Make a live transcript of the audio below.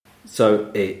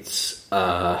So it's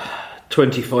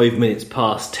 25 minutes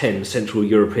past 10 Central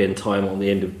European time on the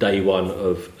end of day one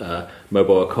of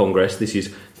Mobile World Congress. This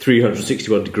is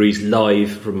 361 degrees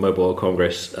live from Mobile World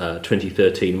Congress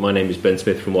 2013. My name is Ben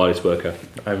Smith from Wireless Worker.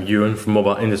 I'm Ewan from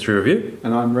Mobile Industry Review.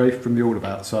 And I'm Rafe from the All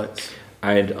About sites.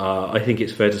 And I think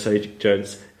it's fair to say,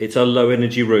 Jones, it's a low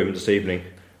energy room this evening.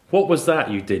 What was that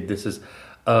you did? This is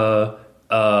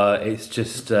it's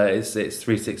just it's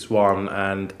 361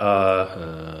 and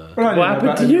what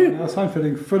happened to you? I'm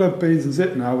feeling full of beans and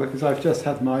zip now because I've just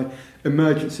had my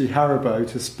emergency Haribo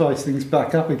to spice things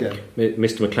back up again.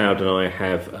 Mr. McLeod and I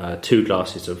have 2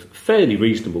 glasses of fairly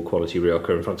reasonable quality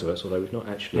Rioja in front of us, although we've not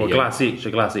actually... Well, a glass each.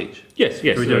 Yes.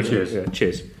 Can we do a cheers? Yeah,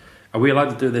 cheers. Are we allowed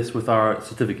to do this with our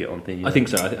certificate on things? I think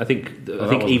so. I think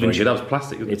even that was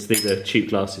plastic. It's the cheap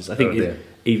glasses. I think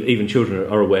even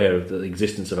children are aware of the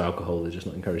existence of alcohol. They're just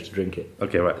not encouraged to drink it.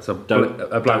 Okay, right. So don't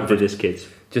do this, kids.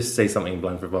 Just say something in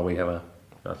Blandford while we have a.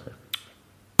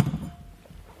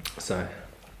 So,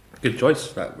 good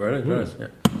choice. Very nice. Yeah.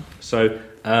 So,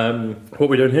 what are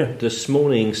we doing here? This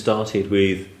morning started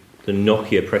with the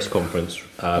Nokia press conference.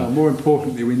 More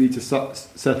importantly, we need to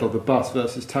settle the bus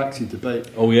versus taxi debate.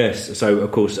 Oh yes. So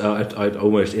of course, I'd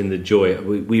almost in the joy.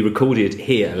 We recorded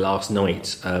here last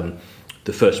night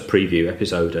the first preview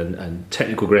episode, and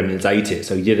Technical Gremlins ate it.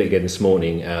 So we did it again this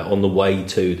morning on the way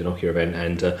to the Nokia event,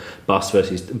 and bus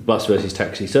versus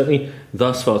taxi. Certainly,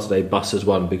 thus far today, bus has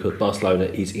won because Barcelona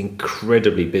is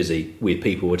incredibly busy with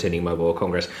people attending Mobile World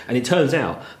Congress. And it turns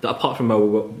out that apart from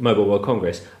Mobile World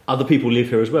Congress, other people live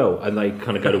here as well, and they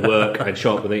kind of go to work and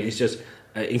shop, and it's just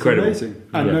incredible. It's amazing.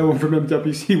 And no one from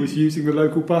MWC was using the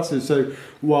local buses. So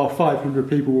while 500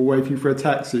 people were waiting for a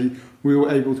taxi, we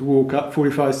were able to walk up.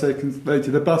 45 seconds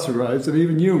later, the bus arrives, and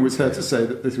even Ewan was here to say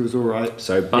that this was all right.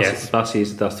 So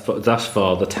buses, thus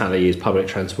far, the tally is public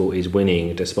transport is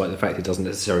winning, despite the fact it doesn't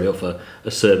necessarily offer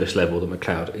a service level that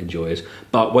McLeod enjoys.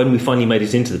 But when we finally made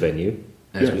it into the venue,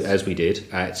 as we did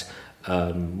at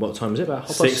what time was it? About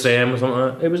 6 a.m. or something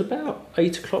like that? It was about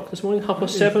 8 o'clock this morning,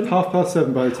 7:30.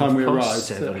 7:30 by the time we arrived.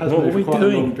 So it has been quite a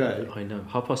long day. I know,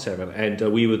 7:30,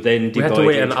 and we were then divided. We had to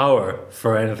wait an hour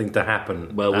for anything to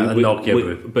happen. Well, at the Nokia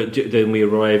booth. But then we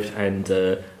arrived, and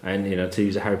to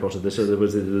use a Harry Potter, there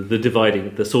was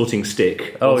the sorting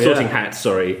stick, sorting hat.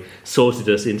 Sorted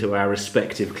us into our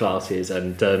respective classes,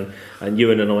 and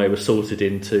Ewan and I were sorted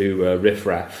into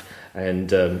riffraff,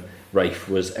 and Rafe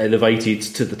was elevated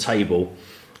to the table.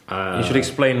 You should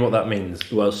explain what that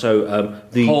means. Well, so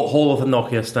the whole of the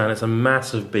Nokia stand, it's a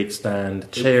massive big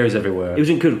stand, chairs everywhere. It was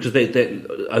incredible because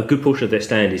a good portion of their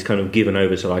stand is kind of given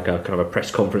over to like a kind of a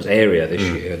press conference area this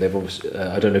year. They've obviously,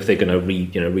 I don't know if they're going to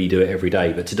redo it every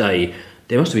day, but today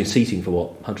there must have been seating for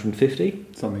 150,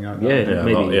 something like that. Yeah,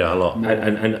 maybe a lot.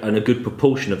 And a good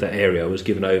proportion of that area was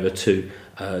given over to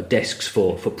desks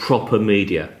for proper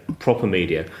media,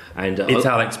 and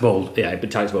italics bold. Yeah,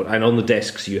 italics bold. And on the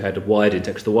desks you had wired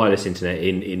internet. The wireless internet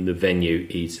in the venue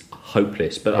is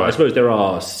hopeless, but I suppose there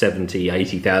are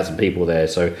 70,000-80,000 people there,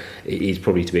 so it is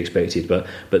probably to be expected. But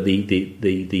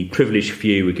the privileged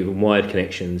few were given wired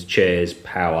connections, chairs,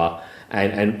 power,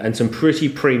 and some pretty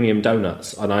premium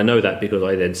donuts. And I know that because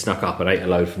I then snuck up and ate a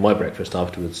load for my breakfast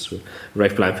afterwards.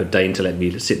 Rafe Blandford deigned to let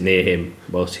me sit near him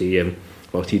whilst he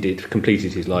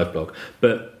completed his live blog.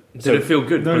 But did it feel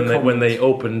good when they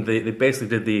opened? They basically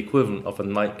did the equivalent of a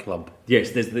nightclub.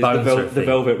 Yes, there's the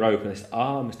velvet rope, and it's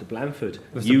Mr. Blandford.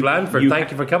 Mr. Blandford,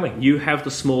 thank you for coming. You have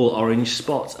the small orange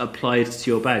spot applied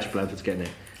to your badge. Blandford's getting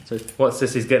it. So what's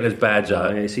this? He's getting his badge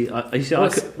out.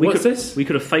 What's this? We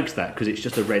could have faked that because it's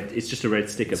just a red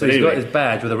sticker. So he's got his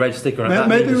badge with a red sticker on it.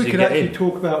 Maybe we could actually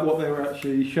talk about what they were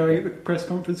actually showing at the press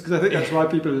conference, because I think that's why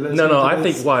people are listening. No. I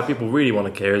think why people really want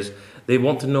to care is they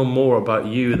want to know more about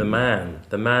you, the man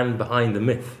behind the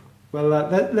myth. Well,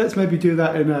 let's maybe do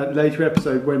that in a later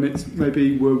episode when it's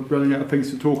maybe we're running out of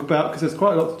things to talk about, because there's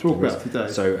quite a lot to talk about today.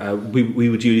 So we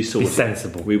were duly sorted. Be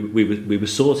sensible. We were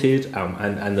sorted,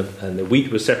 and the wheat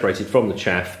was separated from the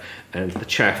chaff, and the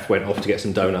chaff went off to get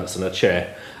some donuts and a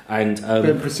chair. And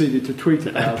then proceeded to tweet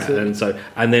about it.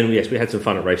 And then we had some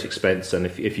fun at Rafe's expense. And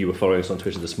if you were following us on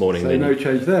Twitter this morning, then no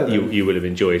change there. You would have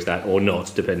enjoyed that or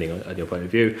not, depending on your point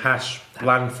of view.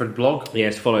 #Blandford blog.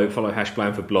 Yes, follow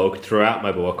 #Blandford blog throughout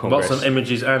Mobile World Congress. Lots of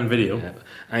images and video. Yeah.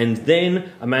 And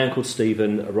then a man called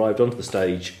Stephen arrived onto the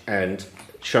stage and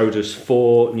showed us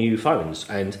 4 new phones.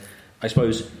 And I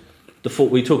suppose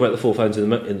we talk about the 4 phones in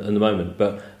the moment,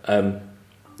 but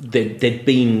there'd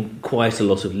been quite a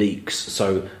lot of leaks,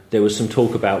 so there was some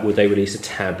talk about would they release a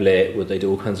tablet, would they do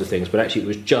all kinds of things, but actually it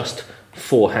was just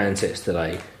 4 handsets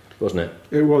today. wasn't it?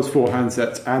 It was 4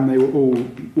 handsets, and they were all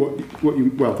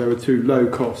there were 2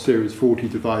 low-cost Series 40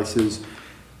 devices,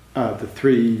 the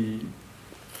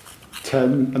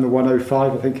 310 and the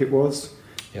 105, I think it was.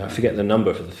 Yeah, I forget the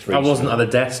number for the 3. I wasn't at the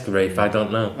desk, Rafe. I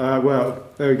don't know. Well,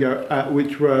 there we go.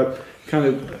 Which were kind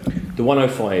of the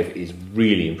 105 is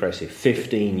really impressive.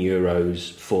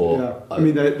 €15 for. Yeah. I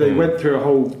mean, they went through a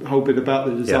whole bit about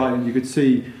the design, and you could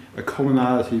see a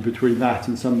commonality between that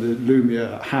and some of the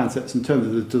Lumia handsets in terms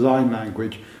of the design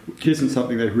language, which isn't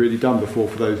something they've really done before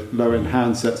for those low-end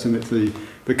handsets, and it's the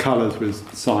colours was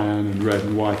cyan and red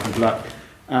and white and black,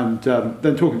 and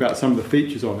then talking about some of the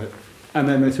features on it, and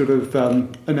then they sort of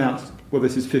announced, well,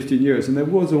 this is €15, and there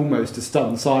was almost a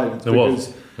stunned silence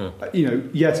because,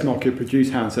 yes, Nokia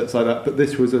produced handsets like that, but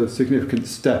this was a significant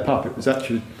step up. It was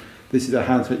actually, this is a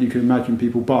handset you can imagine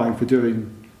people buying for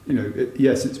doing,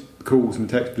 yes, it's calls and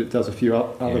text, but it does a few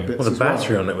other bits. Well, the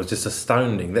battery on it was just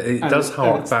astounding. It does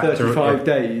hold back 35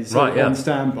 days on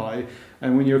standby,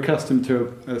 and when you're accustomed to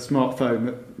a smartphone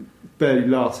that barely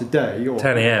lasts a day, or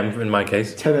 10 a.m. in my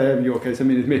case, 10 a.m. in your case. I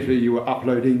mean, admittedly, you were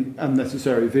uploading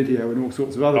unnecessary video and all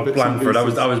sorts of other bits. Blandford, I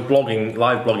was blogging,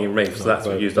 live blogging Riff, so that's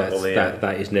what used up all the.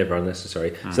 That is never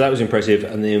unnecessary. So that was impressive,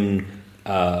 and then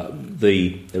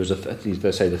there was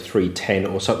let's say the 310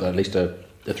 or something, at least a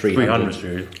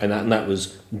 300, and that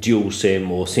was dual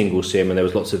SIM or single SIM, and there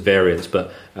was lots of variants,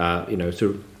 but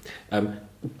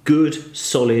good,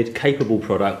 solid, capable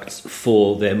products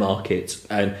for their markets.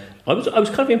 And I was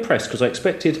kind of impressed because I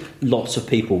expected lots of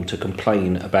people to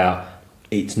complain about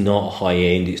it's not high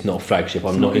end, it's not flagship,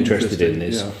 I'm not interested in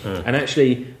this. Yeah. And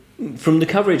actually, from the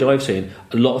coverage I've seen,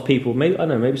 a lot of people,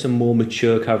 maybe some more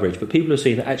mature coverage, but people have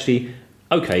seen that actually,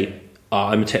 okay,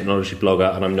 I'm a technology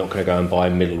blogger and I'm not going to go and buy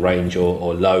middle range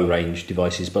or low range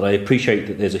devices, but I appreciate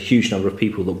that there's a huge number of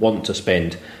people that want to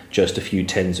spend just a few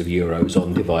tens of euros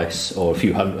on device, or a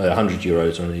few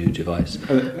 €100 on a new device.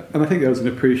 And I think there was an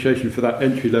appreciation for that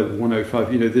entry level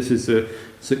 105. This is a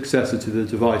successor to the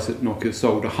device that Nokia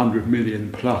sold 100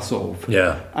 million plus of.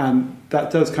 Yeah. And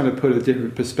that does kind of put a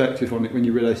different perspective on it when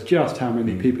you realise just how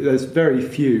many people. There's very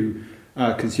few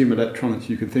consumer electronics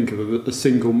you can think of a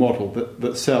single model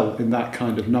that sell in that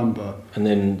kind of number. And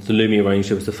then the Lumia range,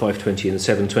 there was the 520 and the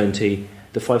 720.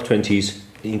 The 520's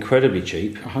incredibly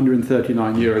cheap,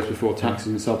 €139 before taxes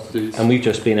and subsidies. And we've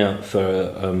just been out for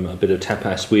a bit of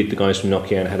tapas with the guys from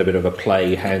Nokia and had a bit of a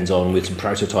play hands-on with some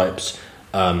prototypes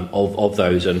of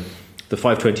those. And the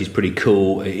 520 is pretty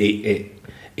cool.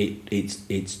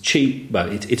 It's cheap,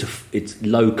 but it's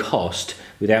low cost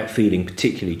without feeling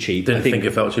particularly cheap. Didn't think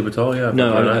it felt cheap at all. Yeah.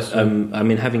 No, I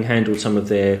mean, having handled some of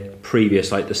their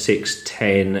previous, like the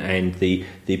 610 and the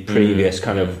previous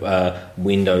kind of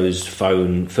Windows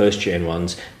Phone first gen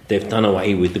ones, they've done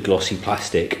away with the glossy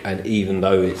plastic, and even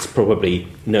though it's probably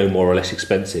no more or less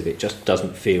expensive, it just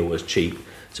doesn't feel as cheap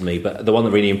to me. But the one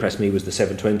that really impressed me was the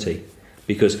 720,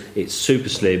 because it's super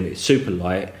slim, it's super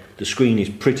light. The screen is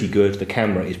pretty good, the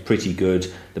camera is pretty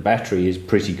good, the battery is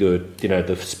pretty good,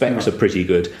 the specs are pretty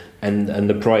good, and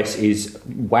the price is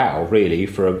wow, really,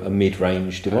 for a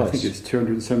mid-range device. I think it's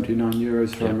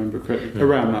 €279 if I remember correctly,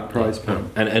 around that price point.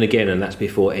 And again, that's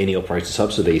before any operator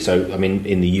subsidy. So, I mean,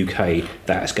 in the UK,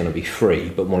 that's going to be free,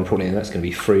 but more importantly, that's going to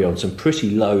be free on some pretty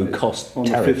low-cost on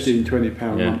tariffs. On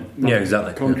 £15-20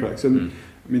 exactly. contracts. And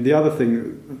I mean, the other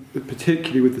thing,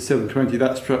 particularly with the 720,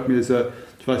 that struck me as a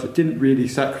device that didn't really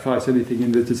sacrifice anything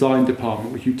in the design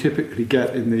department, which you typically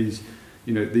get in these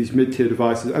mid-tier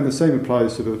devices, and the same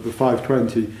applies to the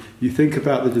 520. You think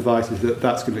about the devices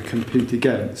that's going to compete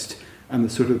against, and the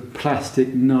sort of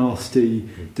plastic, nasty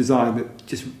design that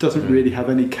just doesn't really have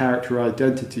any character or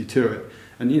identity to it.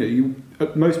 And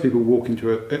most people walk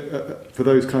into for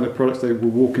those kind of products, they will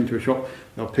walk into a shop,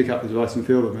 they'll pick up the device and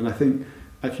feel them. And I think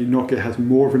actually Nokia has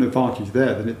more of an advantage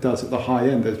there than it does at the high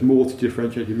end. There's more to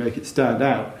differentiate you, make it stand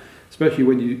out, especially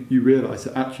when you realise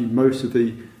that actually most of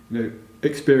the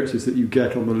experiences that you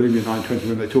get on the Lumia 920,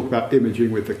 when they talk about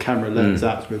imaging with the camera lens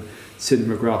apps, with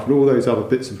Cinematograph and all those other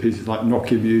bits and pieces like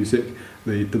Nokia Music,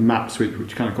 the Map suite,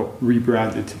 which kind of got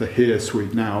rebranded to the Here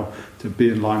suite now to be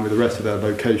in line with the rest of their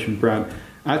location brand.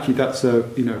 Actually, that's a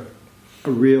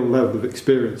real level of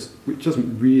experience which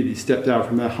doesn't really step down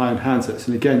from their high-end handsets.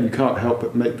 And again, you can't help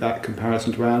but make that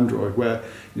comparison to Android, where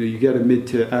you get a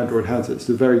mid-tier Android handset. It's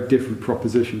a very different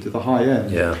proposition to the high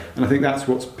end. Yeah. And I think that's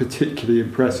what's particularly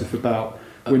impressive about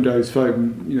Windows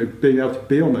Phone, being able to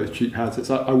be on those cheap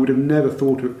handsets. I would have never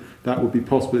thought that would be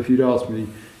possible if you'd asked me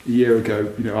a year ago.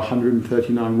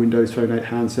 139 Windows Phone 8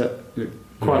 handset,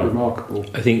 quite remarkable.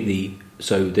 I think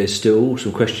so there's still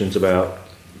some questions about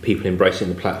people embracing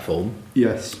the platform.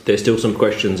 Yes. There's still some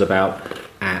questions about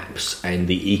apps and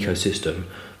the ecosystem.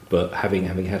 but having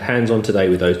had hands on today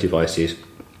with those devices,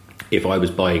 if I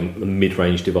was buying a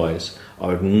mid-range device, I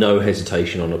would have no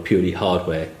hesitation on a purely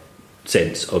hardware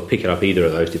sense of picking up either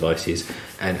of those devices.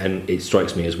 And it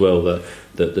strikes me as well that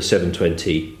the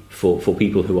 720 for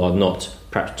people who are not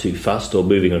perhaps too fussed or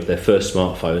moving onto their first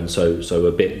smartphone, so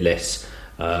a bit less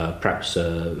perhaps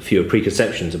fewer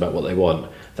preconceptions about what they want,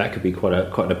 that could be quite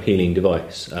an appealing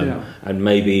device. And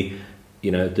maybe,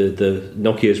 you know, the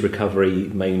Nokia's recovery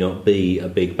may not be a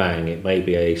big bang. It may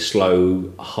be a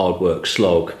slow, hard work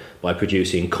slog by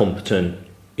producing competent,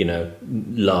 you know,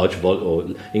 or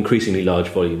increasingly large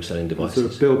volume selling devices.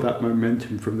 Sort of build that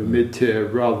momentum from the mid-tier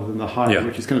rather than the high,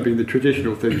 which is going to be the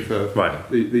traditional thing for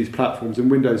these platforms. And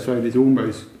Windows Phone is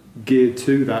almost geared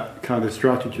to that kind of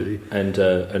strategy. And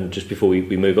just before we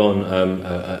move on,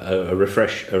 a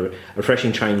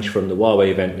refreshing change from the Huawei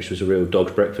event, which was a real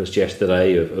dog's breakfast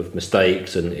yesterday of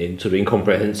mistakes and sort of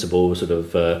incomprehensible sort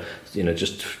of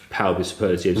just power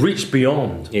superlatives. Reach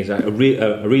beyond. Exactly,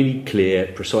 a really clear,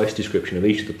 precise description of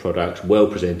each of the products, well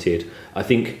presented. I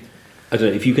don't know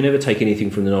if you can ever take anything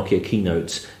from the Nokia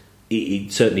keynotes.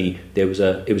 It certainly it was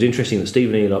interesting that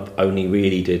Stephen Elop only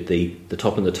really did the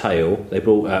top and the tail. They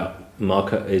brought out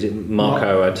Marco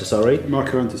Antasari?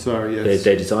 Marco Antasari, yes.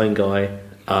 Their design guy.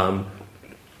 And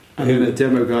then a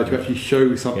demo guy to actually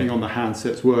show something on the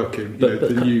handsets working,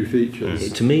 the new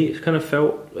features. To me, it kind of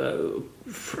felt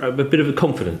a bit of a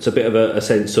confidence, a bit of a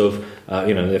sense of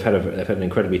they've had an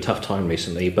incredibly tough time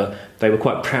recently, but they were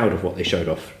quite proud of what they showed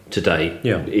off today.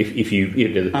 Yeah.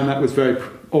 And that was very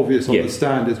obvious on the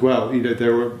stand as well. You know,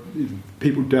 there were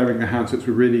people daring the handsets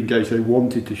were really engaged. They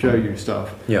wanted to show you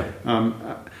stuff. Yeah. And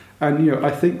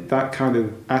I think that kind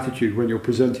of attitude when you're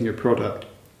presenting a product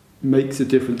makes a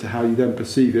difference to how you then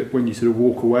perceive it when you sort of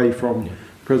walk away from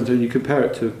presentation. You compare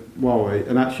it to Huawei,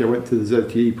 and actually I went to the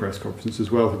ZTE press conference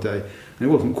as well today, and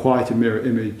it wasn't quite a mirror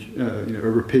image, a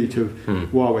repeat of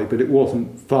Huawei, but it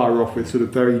wasn't far off with sort of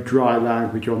very dry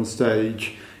language on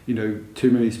stage, too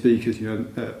many speakers,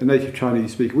 a native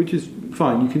Chinese speaker, which is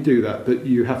fine, you can do that, but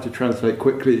you have to translate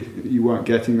quickly. You weren't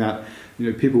getting that.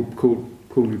 People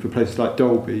calling for places like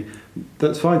Dolby.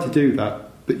 That's fine to do that,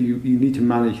 but you need to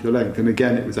manage the length. And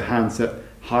again, it was a handset,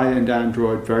 high-end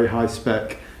Android, very high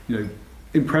spec,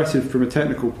 impressive from a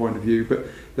technical point of view, but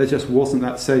there just wasn't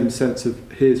that same sense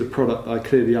of here's a product I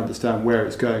clearly understand where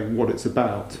it's going, what it's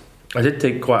about. I did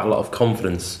take quite a lot of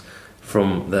confidence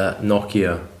from the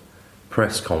Nokia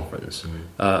press conference.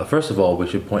 First of all, we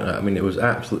should point out, it was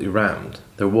absolutely rammed.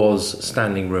 There was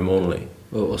standing room only.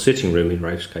 Or sitting room in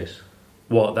Rafe's case.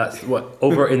 Well, that's what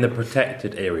over in the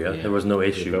protected area. There was no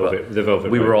issue. The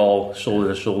velvet we were all shoulder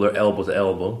to shoulder, elbow to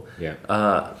elbow.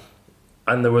 Yeah.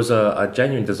 And there was a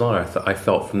genuine desire that I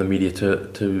felt from the media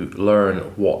to learn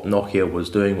what Nokia was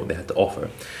doing, what they had to offer.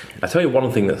 I tell you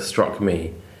one thing that struck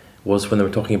me was when they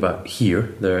were talking about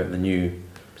Here, the new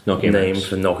Nokia name Maps.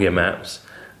 for Nokia Maps,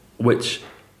 which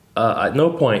at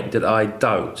no point did I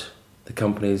doubt the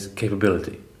company's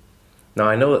capability. Now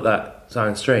I know that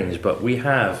sounds strange, but we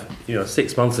have,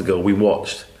 6 months ago we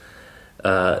watched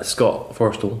Scott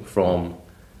Forstall from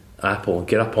Apple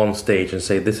get up on stage and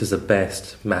say this is the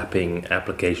best mapping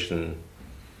application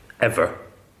ever.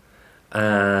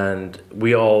 And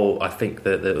we all, I think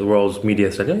that the world's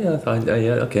media said,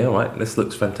 okay, all right, this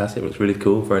looks fantastic, looks really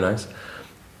cool, very nice.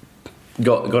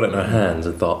 Got it in our hands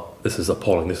and thought, this is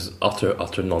appalling, this is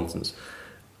utter nonsense.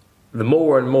 The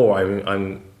more and more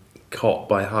I'm caught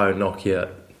by how Nokia,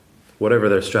 whatever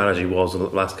their strategy was in the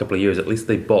last couple of years, at least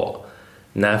they bought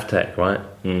Navtech, right?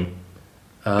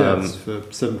 Yes, for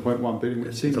 7.1 billion,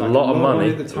 which seems a like lot of money,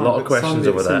 at the time, a lot of questions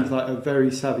over that. Seems like a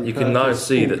very savvy. You can now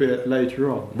see that later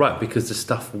on, right? Because the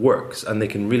stuff works, and they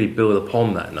can really build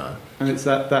upon that now. And it's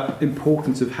that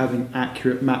importance of having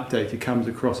accurate map data comes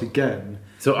across again.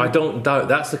 So I don't doubt.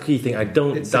 That's the key thing. I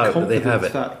don't doubt that they have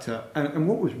it. Factor. And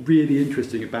what was really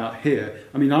interesting about Here,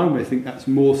 I almost think that's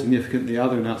more significant than the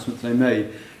other announcements they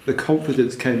made. The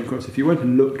confidence came across. If you went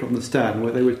and looked on the stand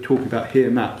where they were talking about Here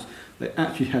Maps, they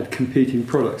actually had competing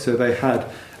products. So they had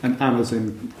an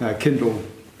Amazon Kindle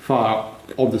Fire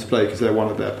on display because they're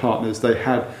one of their partners. They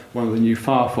had one of the new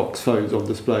Firefox phones on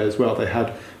display as well. They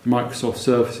had Microsoft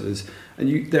Surfaces.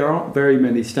 And there aren't very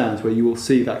many stands where you will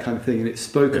see that kind of thing. And it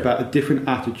spoke about a different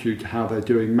attitude to how they're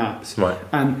doing maps. Right.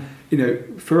 And,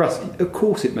 for us, of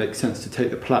course it makes sense to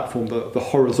take the platform, the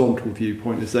horizontal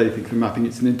viewpoint as they think of mapping.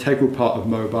 It's an integral part of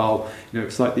mobile.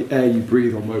 It's like the air you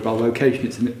breathe on mobile location.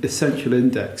 It's an essential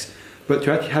index. But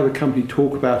to actually have a company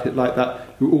talk about it like that,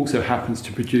 who also happens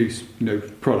to produce,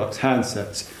 products,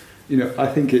 handsets, I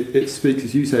think it speaks,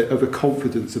 as you say, of a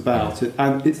confidence about it,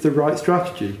 and it's the right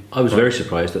strategy. I was very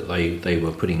surprised that they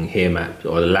were putting here maps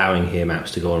or allowing here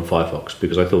maps to go on Firefox,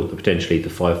 because I thought that potentially the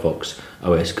Firefox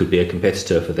OS could be a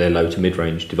competitor for their low to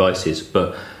mid-range devices.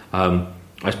 But I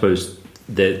suppose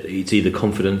it's either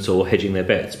confidence or hedging their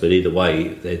bets. But either way,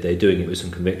 they're doing it with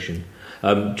some conviction.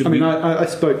 I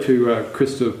spoke to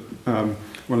Krista,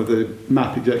 one of the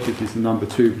map executives, he's the number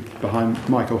 2 behind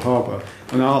Michael Harbour,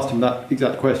 and I asked him that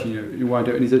exact question, why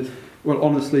don't, and he said, well,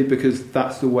 honestly, because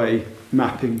that's the way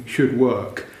mapping should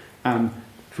work, and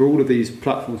for all of these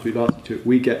platforms we license to,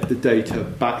 we get the data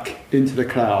back into the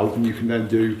cloud, and you can then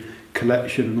do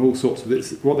collection and all sorts of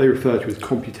it's what they refer to as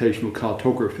computational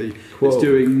cartography. Whoa. It's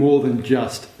doing more than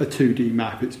just a 2D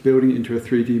map, it's building it into a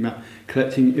 3D map,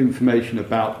 collecting information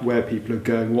about where people are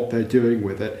going, what they're doing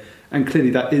with it. And clearly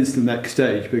that is the next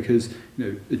stage, because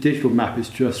a digital map is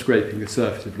just scraping the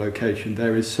surface of location.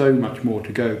 There is so much more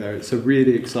to go there. It's a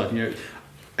really exciting,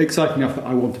 exciting enough that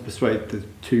I want to persuade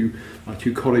my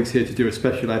two colleagues here to do a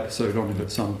special episode on it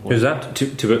at some point. Who's that? To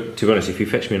be honest, if you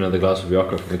fetch me another glass of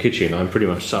Yaka from the kitchen, I'm pretty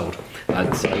much sold.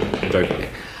 And so, I'm joking.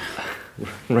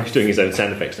 Ray's doing his own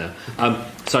sound effects now.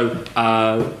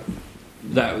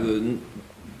 That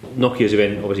Nokia's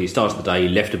event obviously started the day,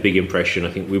 left a big impression.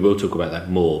 I think we will talk about that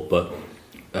more, but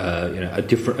a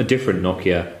different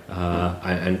Nokia,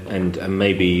 and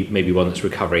maybe one that's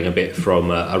recovering a bit from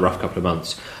a rough couple of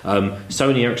months.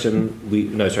 Sony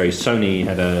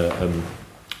had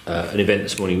an event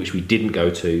this morning which we didn't go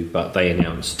to, but they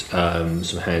announced some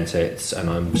handsets, and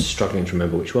I'm struggling to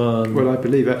remember which one. Well, I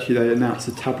believe actually they announced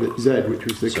the Tablet Z, which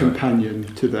was the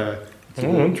companion to their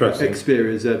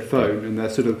Xperia Z phone, and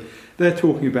they're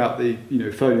talking about the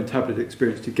phone and tablet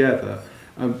experience together.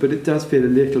 But it does feel a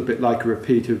little bit like a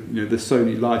repeat of the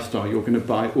Sony lifestyle. You're going to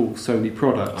buy all Sony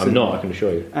products. I'm not, I can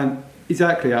assure you. And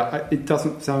exactly, it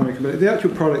doesn't sound very compelling. The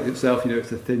actual product itself,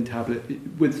 it's a thin tablet.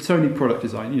 With Sony product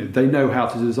design, they know how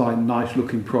to design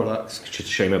nice-looking products. It's just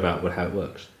a shame about how it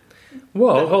works.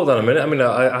 Well, hold on a minute. I mean,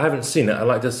 I haven't seen it. I'd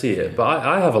like to see it, but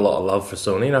I have a lot of love for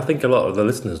Sony, and I think a lot of the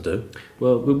listeners do.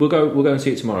 Well, we'll go and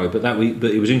see it tomorrow. But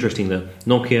it was interesting that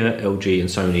Nokia, LG, and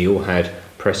Sony all had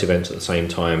press events at the same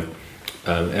time.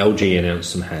 LG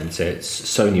announced some handsets.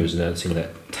 Sony was announcing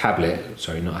that tablet,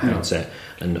 not a handset,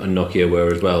 and Nokia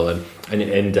were as well. And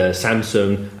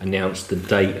Samsung announced the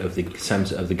date of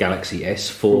the Galaxy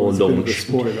S4 launch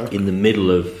in the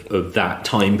middle of that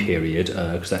time period,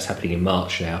 because that's happening in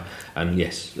March now. And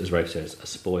yes, as Ray says, a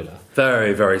spoiler.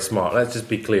 Very, very smart. Let's just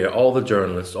be clear: all the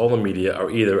journalists, all the media are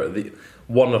either at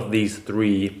one of these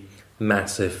 3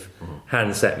 massive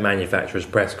handset manufacturers'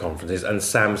 press conferences, and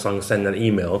Samsung send an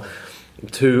email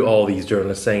to all these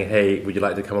journalists saying, hey, would you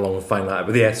like to come along and find out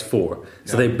about the S4?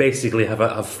 So they basically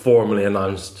have formally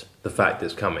announced the fact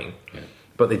it's coming. Yeah.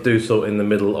 But they do so in the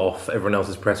middle of everyone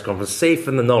else's press conference, safe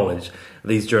in the knowledge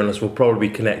these journalists will probably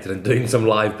be connected and doing some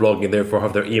live blogging, therefore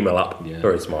have their email up. Yeah.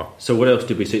 Very smart. So what else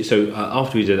did we see? So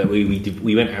after we did that,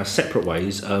 we went our separate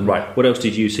ways. Right. What else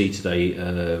did you see today,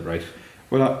 Rafe?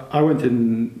 Well, I went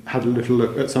and had a little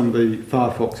look at some of the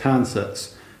Firefox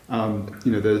handsets.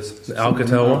 There's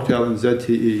Alcatel and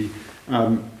ZTE,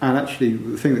 and actually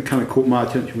the thing that kind of caught my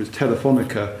attention was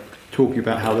Telefonica talking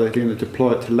about how they're going to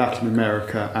deploy it to Latin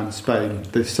America and Spain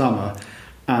this summer,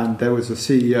 and there was a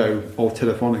CEO of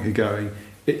Telefonica going,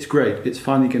 it's great, it's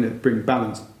finally going to bring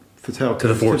balance for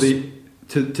telcos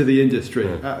to the industry.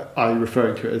 I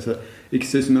referring to it as a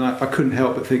ecosystem, and I couldn't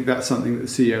help but think that's something that the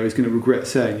CEO is going to regret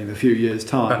saying in a few years'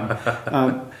 time.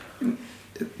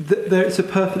 It's a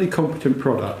perfectly competent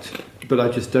product, but I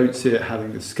just don't see it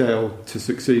having the scale to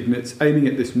succeed. And it's aiming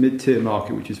at this mid-tier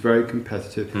market, which is very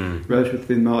competitive, relatively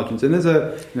thin margins. And as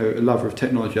a lover of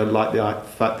technology, I like the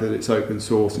fact that it's open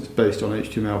source, it's based on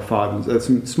HTML5, and there's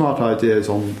some smart ideas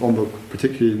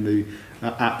particularly in the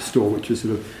App Store, which is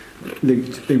sort of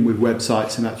linked in with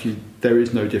websites, and actually there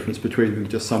is no difference between them.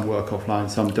 Just some work offline,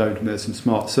 some don't, and there's some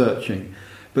smart searching.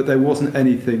 But there wasn't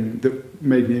anything that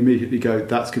made me immediately go,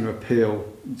 that's going to appeal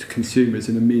to consumers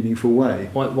in a meaningful way.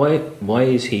 Why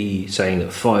is he saying that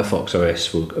Firefox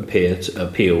OS will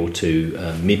appeal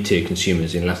to mid-tier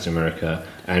consumers in Latin America,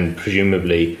 and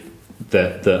presumably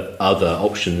the other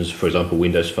options, for example,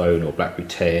 Windows Phone or BlackBerry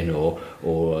 10 or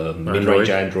mid-range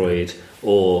Android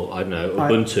or, I don't know,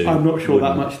 Ubuntu? I'm not sure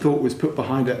that much thought was put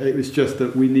behind it. It was just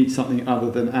that we need something other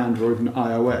than Android and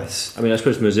iOS. I mean, I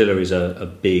suppose Mozilla is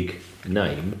a big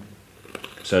name,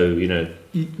 so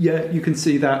yeah, you can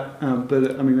see that,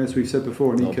 but I mean, as we've said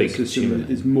before, an ecosystem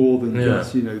is more than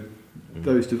just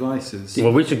those devices.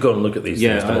 Well, we should go and look at these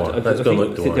things tomorrow. Let's go and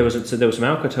look tomorrow. There was some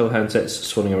Alcatel handsets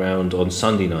swanning around on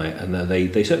Sunday night, and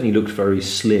they certainly looked very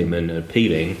slim and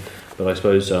appealing. But I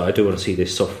suppose I do want to see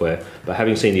this software. But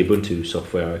having seen the Ubuntu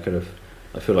software,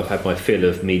 I feel I've had my fill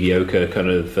of mediocre kind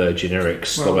of generic IP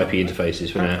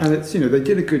interfaces for now. And it's, they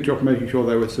did a good job making sure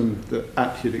there were some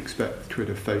apps you'd expect,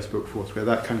 Twitter, Facebook, Foursquare,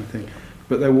 that kind of thing.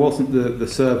 But there wasn't the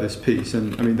service piece,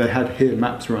 and I mean they had Here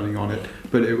Maps running on it,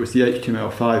 but it was the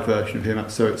HTML5 version of Here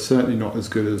Maps, so it's certainly not as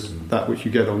good as that which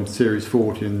you get on Series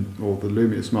 14 or the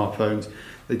Lumia smartphones.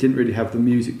 They didn't really have the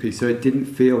music piece, so it didn't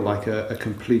feel like a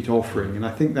complete offering, and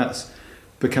I think that's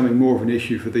becoming more of an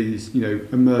issue for these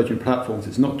emerging platforms.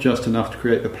 It's not just enough to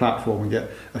create the platform and get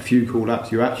a few cool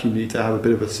apps. You actually need to have a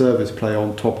bit of a service play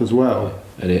on top as well.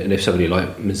 And if somebody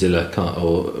like Mozilla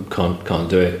can't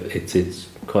do it, it's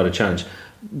quite a challenge.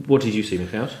 What did you see,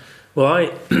 McLeod? Well,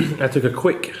 I took a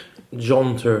quick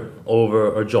jaunt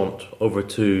over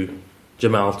to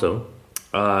Gemalto.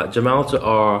 Gemalto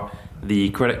are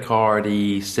the credit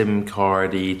cardy, SIM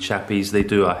cardy chappies. They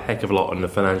do a heck of a lot in the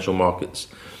financial markets.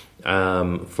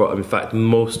 In fact,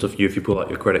 most of you, if you pull out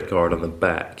your credit card on the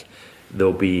back,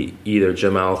 there'll be either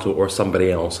Gemalto or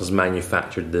somebody else has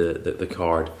manufactured the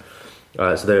card.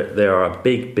 So they are a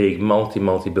big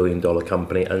multi-billion-dollar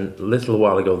company, and a little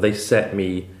while ago they set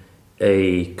me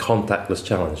a contactless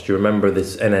challenge. Do you remember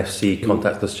this NFC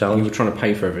contactless challenge? You were trying to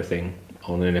pay for everything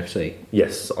on NFC.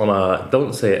 Yes,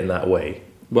 don't say it in that way.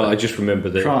 Well, I just remember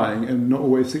that trying and not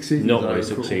always succeeding. Not always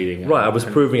succeeding. Right, I was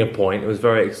proving a point. It was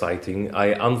very exciting.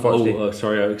 I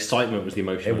unfortunately. Excitement was the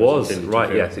emotion. It was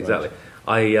right. Yes, exactly.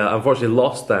 I unfortunately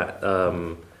lost that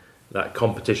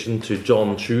competition to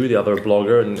John Chu, the other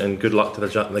blogger, and good luck to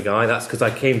the guy. That's because I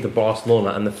came to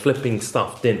Barcelona and the flipping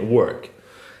stuff didn't work.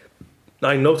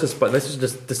 I noticed, but this is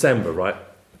just December, right?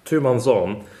 2 months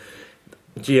on,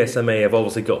 GSMA have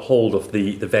obviously got hold of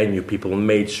the venue people and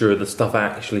made sure the stuff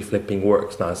actually flipping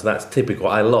works now. So that's typical.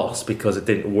 I lost because it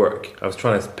didn't work. I was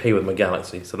trying to pay with my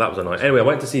Galaxy, so that was annoying. Anyway, I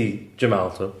went to see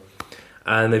Gemalto,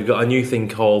 and they've got a new thing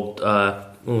called...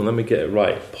 let me get it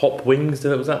right. Pop Wings,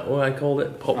 was that what I called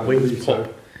it? Pop Wings,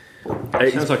 Pop.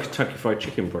 It sounds like a Kentucky Fried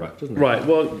Chicken product, doesn't it? Right,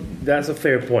 well, that's a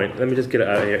fair point. Let me just get it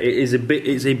out of here.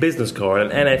 It's a business card, an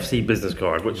NFC business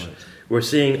card, which we're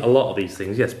seeing a lot of these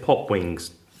things. Yes, Pop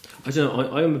Wings. I don't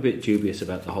know, I am a bit dubious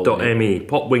about the whole... .me,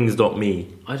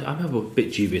 popwings.me. I'm a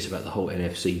bit dubious about the whole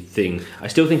NFC thing. I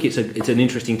still think it's an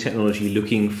interesting technology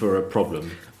looking for a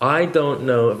problem. I don't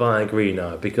know if I agree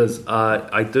now, because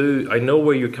I know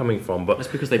where you're coming from, but... That's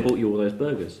because they bought you all those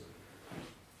burgers.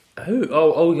 Who?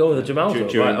 Oh, the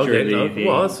Gemalto. Right, okay.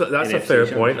 Well, that's a fair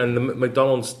point, and the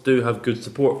McDonald's do have good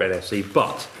support for NFC,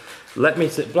 but let me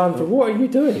say... Blanford, what are you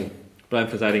doing?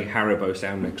 Blanford's adding Haribo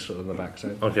sound mix on the back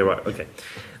side. Okay, right, okay.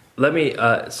 Let me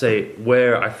say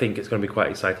where I think it's going to be quite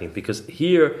exciting, because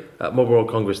here at Mobile World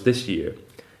Congress this year,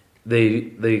 the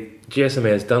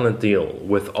GSMA has done a deal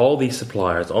with all these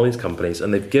suppliers, all these companies,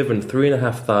 and they've given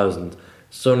 3,500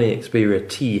 Sony Xperia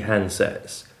T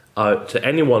handsets out to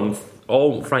anyone,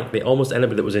 frankly, almost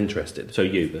anybody that was interested. So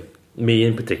you? Me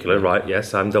in particular, right,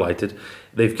 yes, I'm delighted.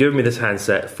 They've given me this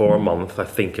handset for a month, I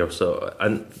think, or so,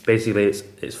 and basically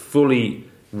it's fully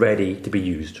ready to be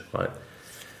used, right?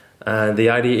 And the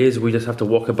idea is we just have to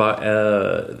walk about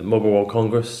the Mobile World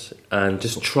Congress and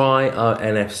just try our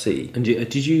NFC. And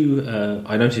did you?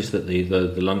 I noticed that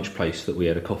the lunch place that we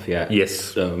had a coffee at.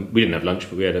 Yes. We didn't have lunch,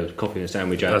 but we had a coffee and a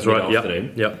sandwich at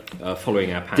mid-afternoon. Yep.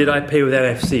 Following our panel. Did I pay with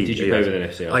NFC? Did you pay with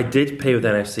NFC? I did pay with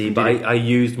NFC, but I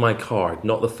used my card,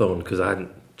 not the phone, because I hadn't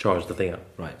charged the thing up.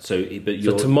 Right. So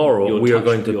tomorrow we are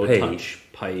going to pay. Touch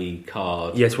pay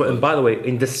card. Yes, well, and by the way,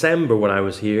 in December when I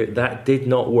was here, that did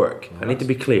not work. I need to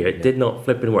be clear, it did not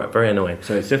flipping work. Very annoying.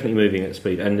 So it's definitely moving at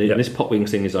speed. And this Pop Wings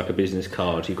thing is like a business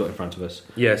card you've got in front of us.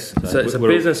 Yes, so it's a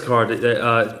business card.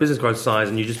 It's business card size,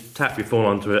 and you just tap your phone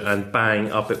onto it, and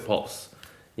bang, up it pops.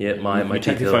 Yeah, my you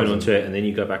tap your phone onto it, and then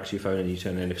you go back to your phone and you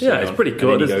turn NFC on. Yeah, it's pretty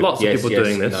cool. There's lots of people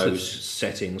doing this. Those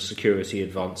settings, security,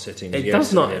 advanced settings. It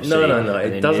does not. NFC, No.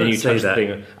 It doesn't say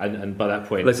that. And by that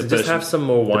point, listen, just have some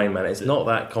more wine, man. It's not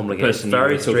that complicated. It's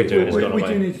very straightforward. We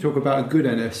do need to talk about a good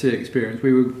NFC experience.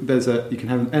 You can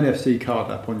have an NFC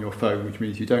card app on your phone, which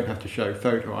means you don't have to show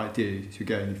photo ID as you're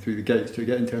going through the gates to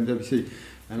get into MWC.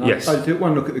 And I took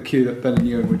one look at the queue that Ben and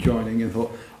Ewan were joining and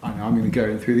thought, I know, I'm going to go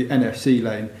in through the NFC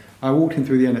lane. I walked in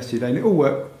through the NFC lane. It all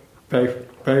worked very,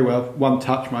 very well. One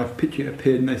touch, my picture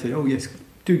appeared, and they said, "Oh yes,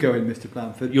 Do go in, Mr.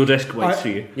 Blanford. Your desk waits for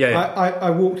you. I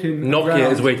walked in.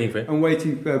 Nokia is waiting for you. I'm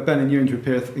waiting for Ben and Ewan to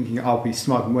appear, thinking I'll be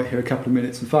smug and wait here a couple of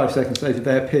minutes. And 5 seconds later,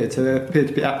 they appeared. So there appeared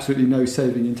to be absolutely no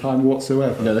saving in time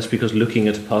whatsoever. No, that's because looking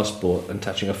at a passport and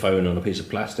touching a phone on a piece of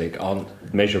plastic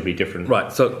aren't measurably different.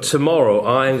 Right, so tomorrow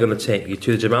I'm going to take you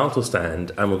to the Gemalto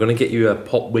stand and we're going to get you a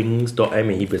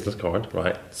popwings.me business card,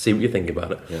 right? See what you think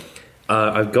about it. Yeah.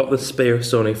 I've got the spare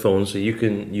Sony phone so you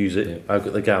can use it. Yeah. I've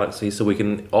got the Galaxy so we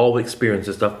can all experience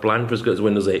this stuff. Blanford's got his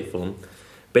Windows 8 phone.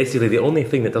 Basically, the only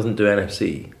thing that doesn't do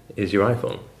NFC is your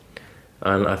iPhone.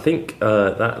 And I think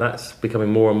that's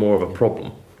becoming more and more of a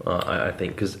problem, I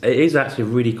think, because it is actually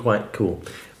really quite cool.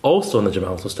 Also on the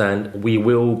Gemalto stand, we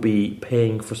will be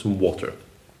paying for some water.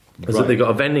 Right. So they've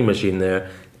got a vending machine there,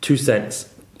 2 cents.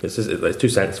 It's 2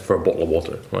 cents for a bottle of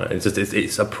water, right?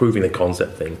 It's approving the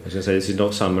concept thing. I was going to say, this is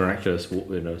not some miraculous, sort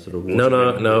of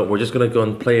water. No. We're just going to go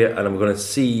and play it, and I'm going to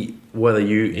see whether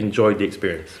you enjoyed the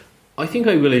experience. I think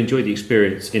I will enjoy the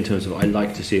experience in terms of I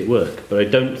like to see it work, but I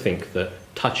don't think that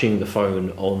touching the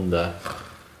phone on the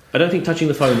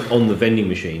vending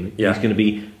machine is going to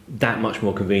be that much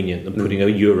more convenient than putting a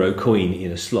euro coin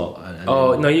in a slot.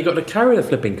 No, you got to carry the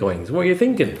flipping coins. What are you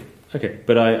thinking? Okay,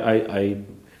 but I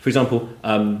for example,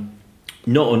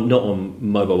 not on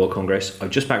Mobile World Congress. I'm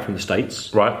just back from the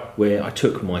States, right? Where I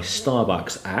took my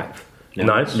Starbucks app.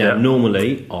 Now,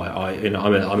 normally,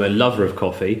 I'm a lover of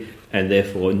coffee and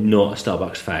therefore not a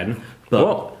Starbucks fan.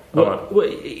 But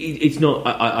it's not.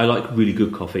 I like really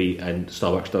good coffee, and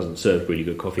Starbucks doesn't serve really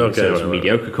good coffee. It serves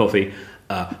mediocre coffee.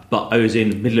 But I was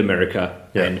in Middle America,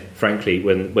 and frankly,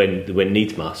 when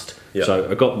needs must. Yeah. So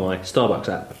I got my Starbucks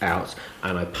app out,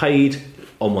 and I paid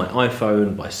on my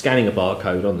iPhone by scanning a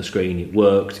barcode on the screen. It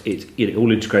worked. It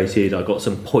all integrated. I got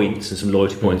some points and some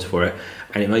loyalty points for it,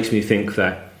 and it makes me think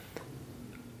that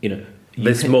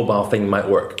this mobile thing might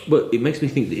work. Well, it makes me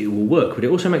think that it will work, but it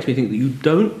also makes me think that you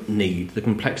don't need the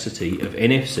complexity of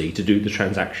NFC to do the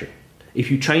transaction.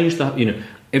 If you change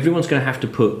everyone's going to have to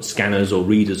put scanners or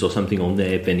readers or something on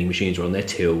their vending machines or on their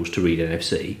tills to read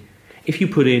NFC. If you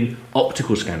put in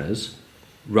optical scanners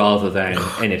rather than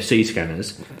NFC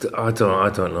scanners, I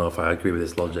don't know if I agree with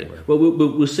this logic. Well,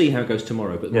 we'll see how it goes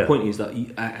tomorrow. But the point is that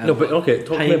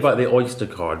talk to me about the Oyster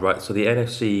card, right? So the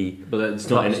NFC, but it's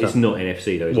not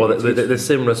NFC though. Well, the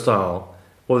similar style.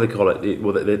 What do they call it?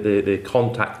 The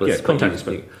contactless. Yeah,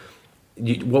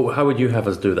 contactless. How would you have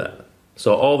us do that?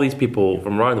 So all these people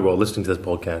from around the world listening to this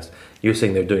podcast, you're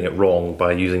saying they're doing it wrong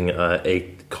by using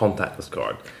a contactless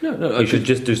card. No. You should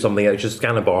just do something else. Just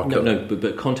scan a barcode. No,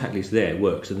 but contactless there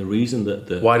works, and the reason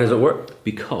that why does it work?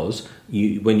 Because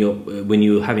when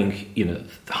you're having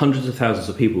hundreds of thousands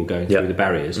of people going through the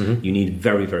barriers, you need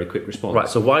very, very quick response. Right.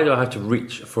 So why do I have to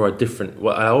reach for a different?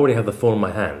 Well, I already have the phone in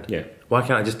my hand. Yeah. Why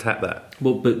can't I just tap that?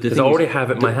 Well, but because I already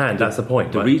have it in my hand. That's the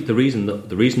point. The reason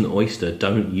that Oyster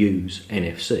don't use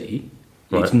NFC.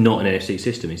 Right. It's not an NFC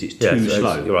system. It's too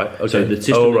slow. Right. Okay. So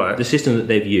the system that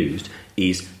they've used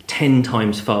is 10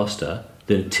 times faster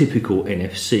than a typical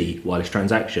NFC wireless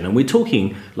transaction, and we're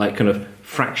talking like kind of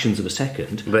fractions of a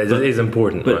second. But it is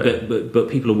important. But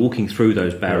people are walking through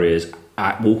those barriers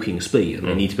at walking speed, and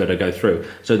they need to be able to go through.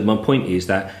 So my point is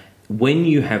that when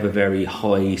you have a very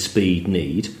high speed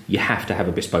need, you have to have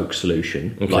a bespoke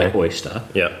solution like Oyster.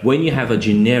 Yeah. When you have a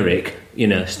generic,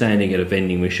 standing at a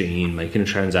vending machine, making a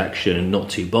transaction and not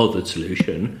too bothered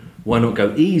solution, why not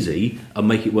go easy and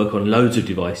make it work on loads of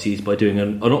devices by doing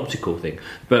an optical thing?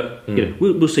 But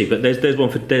we'll see. But there's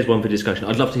one for discussion.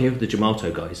 I'd love to hear what the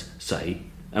Gemalto guys say.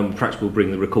 And perhaps we'll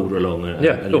bring the recorder along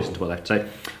and listen to what they have to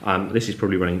say. This is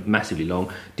probably running massively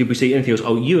long. Did we see anything else?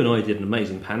 Oh, you and I did an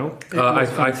amazing panel.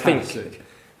 I think,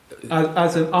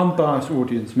 as an unbiased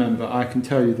audience member, I can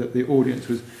tell you that the audience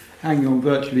was hanging on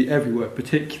virtually every word,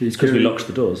 particularly because we locked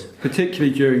the doors.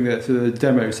 Particularly during the sort of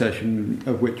demo session,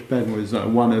 of which Ben was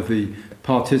one of the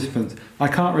participants. I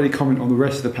can't really comment on the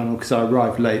rest of the panel because I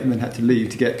arrived late and then had to leave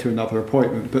to get to another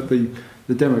appointment. But the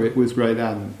demo bit was great.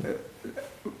 And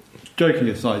joking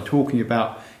aside, talking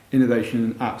about innovation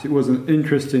and apps, it was an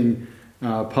interesting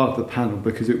part of the panel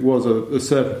because it was a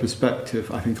certain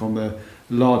perspective, I think, on the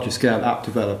larger scale app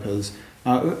developers.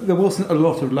 There wasn't a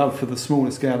lot of love for the smaller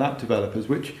scale app developers,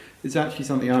 which is actually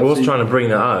something I was trying to bring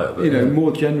that out.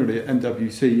 More generally at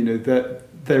MWC,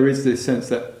 that there is this sense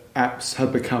that apps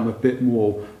have become a bit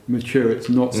more mature. It's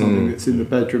not something that's in the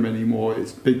bedroom anymore.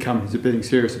 It's big companies are being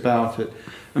serious about it.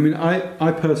 I mean,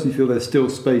 I personally feel there's still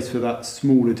space for that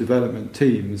smaller development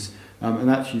teams,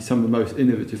 and actually some of the most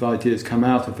innovative ideas come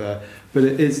out of there. But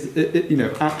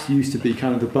apps used to be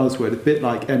kind of the buzzword, a bit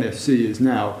like NFC is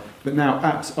now. But now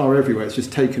apps are everywhere. It's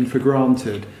just taken for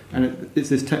granted, and it's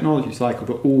this technology cycle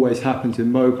that always happens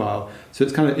in mobile. So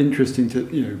it's kind of interesting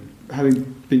to, having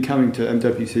been coming to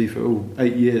MWC for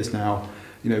 8 years now.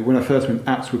 When I first went,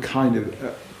 apps were kind of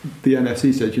at the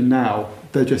NFC stage, and now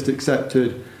they're just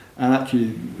accepted. And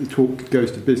actually, the talk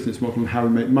goes to business model and how we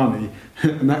make money,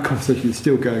 and that conversation is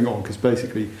still going on because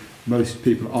basically most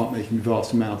people aren't making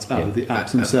vast amounts out of the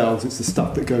apps themselves. It's the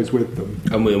stuff that goes with them.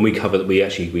 And we covered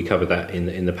that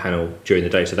in the panel during the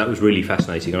day. So that was really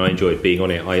fascinating, and I enjoyed being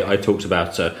on it. I talked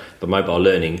about the mobile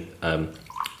learning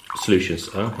solutions.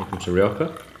 Oh, here comes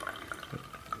Ryoka.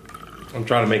 I'm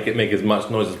trying to make as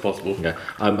much noise as possible. Yeah,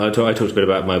 I talked a bit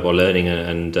about mobile learning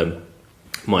and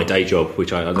my day job,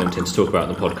 which I don't tend to talk about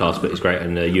on the podcast, but it's great.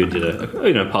 And you did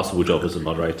a passable job as a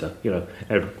moderator.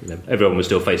 Everyone was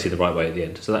still facing the right way at the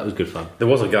end, so that was good fun. There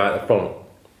was a guy at the front,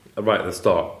 right at the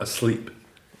start, asleep.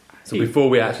 So before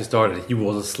we actually started, he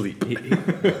was asleep. To be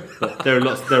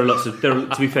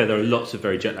fair, there are lots of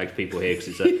very jet lagged people here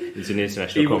because it's an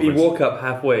international conference. He woke up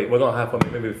halfway, well not halfway,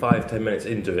 maybe 5-10 minutes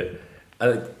into it,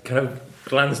 and kind of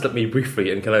glanced at me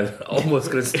briefly and kind of almost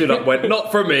kind of stood up, went,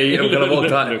 "Not for me," and kind of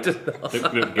walked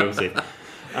out. Look guilty.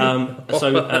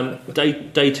 So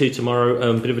day 2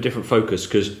 tomorrow, bit of a different focus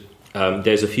because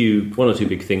there's one or two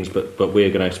big things, but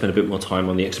we're going to spend a bit more time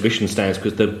on the exhibition stands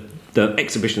because the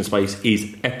exhibition space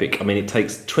is epic. I mean, it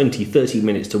takes 20-30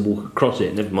 minutes to walk across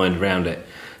it, never mind around it.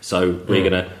 So we're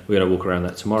gonna walk around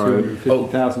that tomorrow.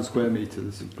 250,000 square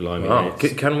metres. Blimey, wow.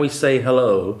 Can we say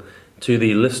hello to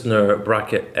the listener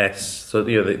bracket S? So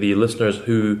the listeners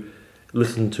who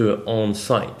listen to it on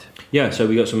site. Yeah, so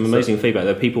we got some amazing feedback.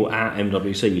 There are people at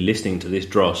MWC listening to this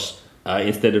dross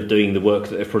instead of doing the work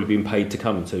that they've probably been paid to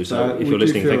come to. So if you're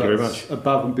listening, thank you very much.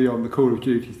 Above and beyond the call of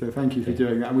duty, so thank you for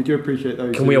doing that. And we do appreciate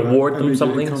those. Can we award them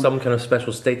something, some kind of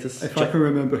special status? If I can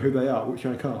remember who they are, which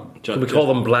I can't. Can we call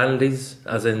them Blandies,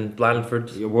 as in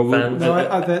Blandford fans?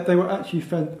 No, they were actually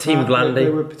Team Blandy. They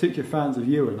were particular fans of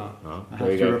you and I.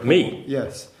 There you go. Report. Me?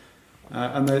 Yes.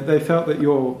 And they felt that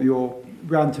your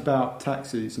rant about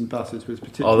taxis and buses was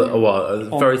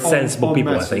particularly... very sensible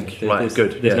people, message. I think. Right,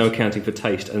 good. There's no accounting for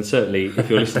taste, and certainly if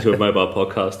you're listening to a mobile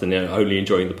podcast and only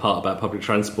enjoying the part about public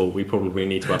transport, we probably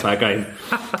need to up our game.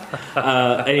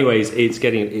 Anyways, it's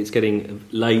getting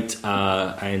late,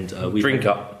 and drink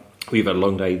up. We've had a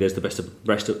long day. There's the best of a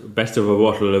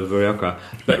bottle of Ryoka,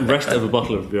 but rest of a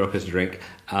bottle of Ryoka to drink.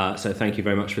 So thank you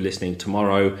very much for listening.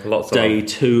 Tomorrow, day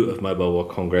 2 of Mobile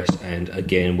World Congress, and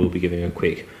again we'll be giving a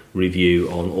quick review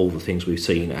on all the things we've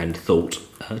seen and thought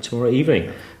tomorrow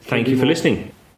evening. Thank you for listening.